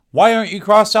Why aren't you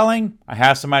cross-selling? I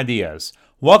have some ideas.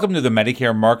 Welcome to the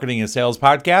Medicare Marketing and Sales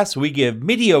Podcast. We give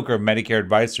mediocre Medicare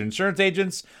advice to insurance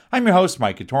agents. I'm your host,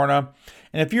 Mike Catorna.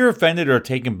 And if you're offended or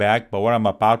taken back by what I'm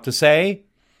about to say,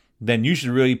 then you should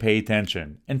really pay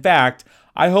attention. In fact,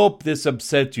 I hope this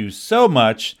upsets you so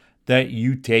much that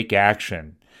you take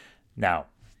action. Now,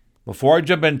 before I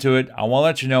jump into it, I want to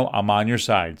let you know I'm on your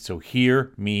side, so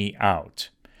hear me out.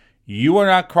 You are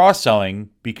not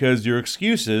cross-selling because your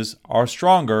excuses are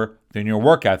stronger than your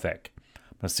work ethic.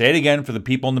 I'm going to say it again for the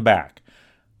people in the back.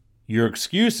 Your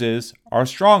excuses are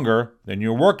stronger than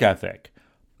your work ethic.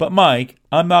 But Mike,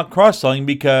 I'm not cross-selling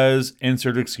because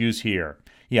insert excuse here.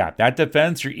 Yeah, that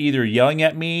defense you're either yelling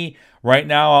at me right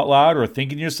now out loud or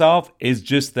thinking to yourself is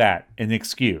just that, an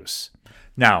excuse.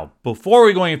 Now, before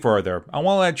we go any further, I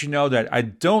want to let you know that I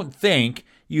don't think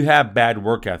you have bad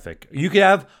work ethic. You could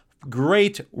have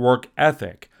great work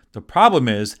ethic. The problem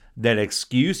is that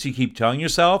excuse you keep telling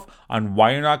yourself on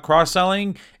why you're not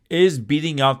cross-selling is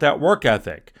beating out that work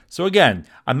ethic. So again,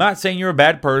 I'm not saying you're a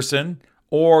bad person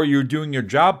or you're doing your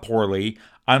job poorly.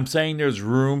 I'm saying there's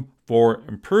room for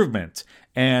improvement,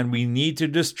 and we need to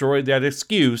destroy that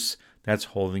excuse that's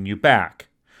holding you back.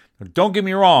 Now, don't get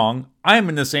me wrong, I'm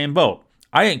in the same boat.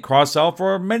 I didn't cross-sell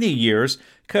for many years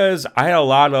because I had a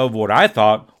lot of what I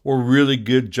thought were really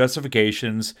good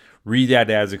justifications, read that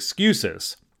as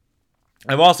excuses.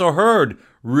 I've also heard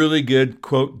really good,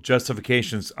 quote,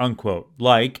 justifications, unquote,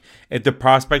 like if the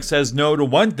prospect says no to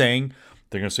one thing,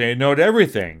 they're going to say no to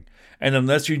everything. And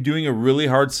unless you're doing a really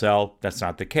hard sell, that's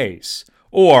not the case.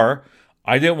 Or,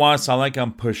 I didn't want to sound like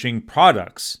I'm pushing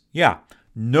products. Yeah,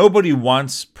 nobody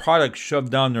wants products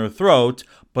shoved down their throat,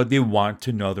 but they want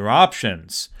to know their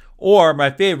options. Or, my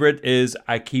favorite is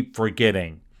I keep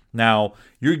forgetting. Now,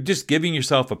 you're just giving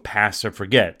yourself a pass to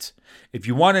forget. If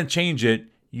you want to change it,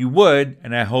 you would,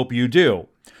 and I hope you do.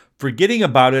 Forgetting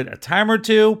about it a time or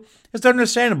two is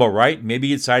understandable, right? Maybe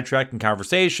you get sidetracked in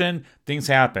conversation, things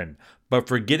happen. But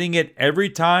forgetting it every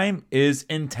time is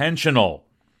intentional.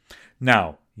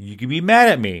 Now, you can be mad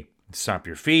at me, stomp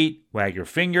your feet, wag your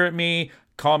finger at me,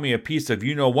 call me a piece of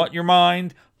you-know-what in your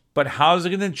mind, but how's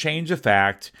it going to change the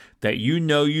fact that you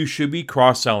know you should be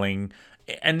cross-selling?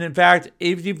 And in fact,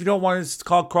 if you don't want to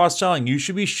call cross-selling, you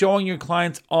should be showing your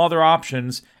clients all their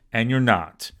options, and you're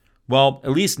not. Well,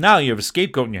 at least now you have a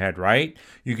scapegoat in your head, right?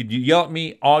 You could yell at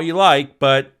me all you like,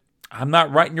 but I'm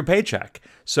not writing your paycheck,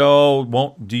 so it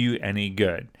won't do you any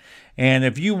good. And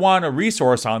if you want a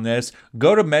resource on this,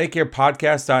 go to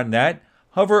MedicarePodcast.net,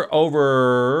 hover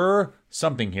over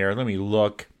something here. Let me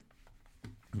look.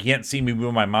 You can't see me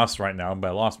move my mouse right now, but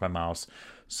I lost my mouse.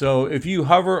 So if you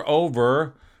hover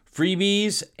over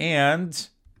freebies and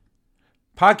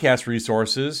podcast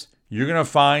resources, you're going to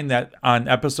find that on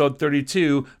episode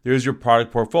 32, there's your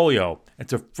product portfolio.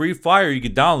 It's a free flyer you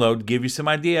can download to give you some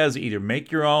ideas. Either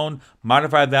make your own,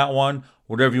 modify that one,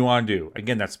 whatever you want to do.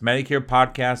 Again, that's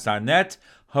MedicarePodcast.net.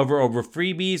 Hover over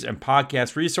freebies and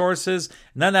podcast resources.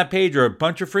 And on that page are a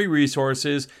bunch of free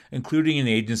resources, including an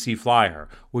agency flyer,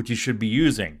 which you should be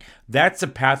using. That's the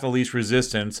path of least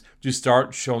resistance to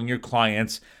start showing your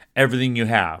clients everything you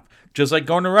have. Just like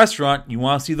going to a restaurant, you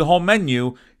want to see the whole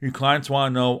menu. Your clients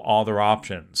want to know all their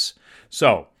options.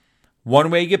 So,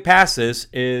 one way to get past this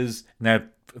is, now,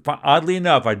 oddly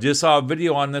enough, I just saw a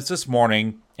video on this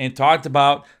morning and talked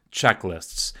about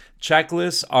checklists.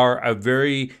 Checklists are a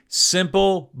very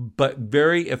simple but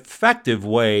very effective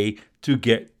way to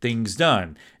get things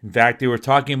done. In fact, they were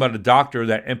talking about a doctor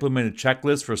that implemented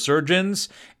checklists for surgeons,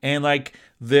 and like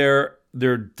their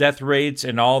death rates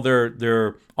and all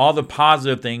the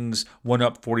positive things went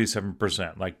up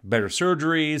 47%. Like better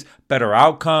surgeries, better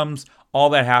outcomes. All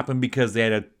that happened because they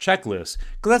had a checklist.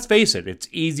 Because let's face it, it's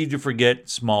easy to forget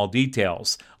small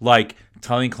details, like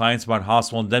telling clients about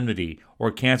hospital indemnity or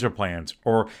cancer plans,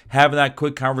 or having that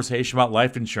quick conversation about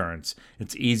life insurance.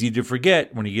 It's easy to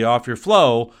forget when you get off your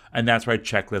flow, and that's why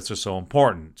checklists are so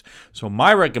important. So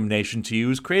my recommendation to you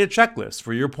is create a checklist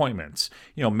for your appointments.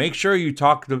 Make sure you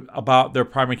talk about their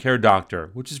primary care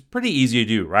doctor, which is pretty easy to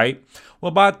do, right? What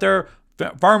about their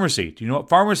pharmacy? Do you know what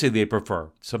pharmacy they prefer?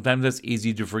 Sometimes that's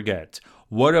easy to forget.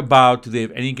 What about, do they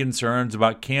have any concerns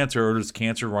about cancer, or does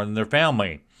cancer run in their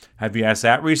family? Have you asked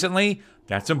that recently?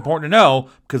 That's important to know,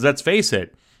 because let's face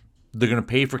it, they're going to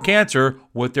pay for cancer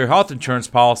with their health insurance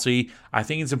policy. I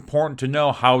think it's important to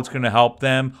know how it's going to help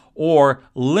them or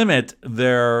limit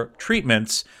their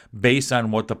treatments based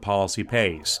on what the policy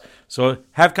pays. So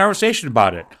have a conversation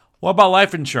about it. What about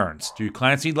life insurance? Do your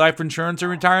clients need life insurance in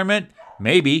retirement?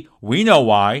 Maybe. We know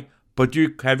why. But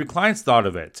have your clients thought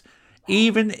of it?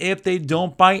 Even if they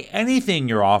don't buy anything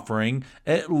you're offering,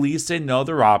 at least they know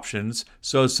their options.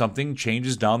 So if something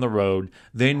changes down the road,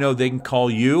 they know they can call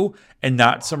you and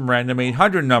not some random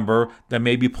 800 number that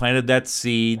maybe planted that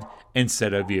seed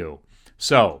instead of you.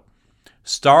 So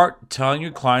start telling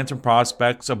your clients and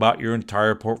prospects about your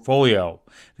entire portfolio.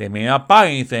 They may not buy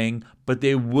anything, but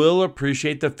they will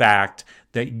appreciate the fact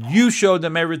that you showed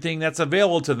them everything that's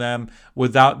available to them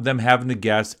without them having to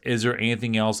guess, is there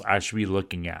anything else I should be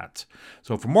looking at?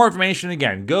 So for more information,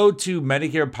 again, go to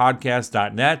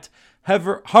MedicarePodcast.net,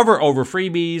 hover over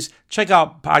freebies, check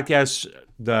out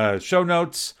the show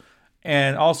notes,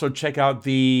 and also check out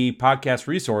the podcast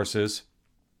resources,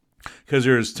 because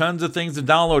there's tons of things to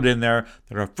download in there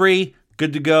that are free,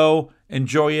 good to go,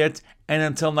 enjoy it, and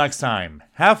until next time,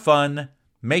 have fun,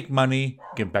 make money,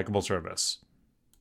 get impeccable service.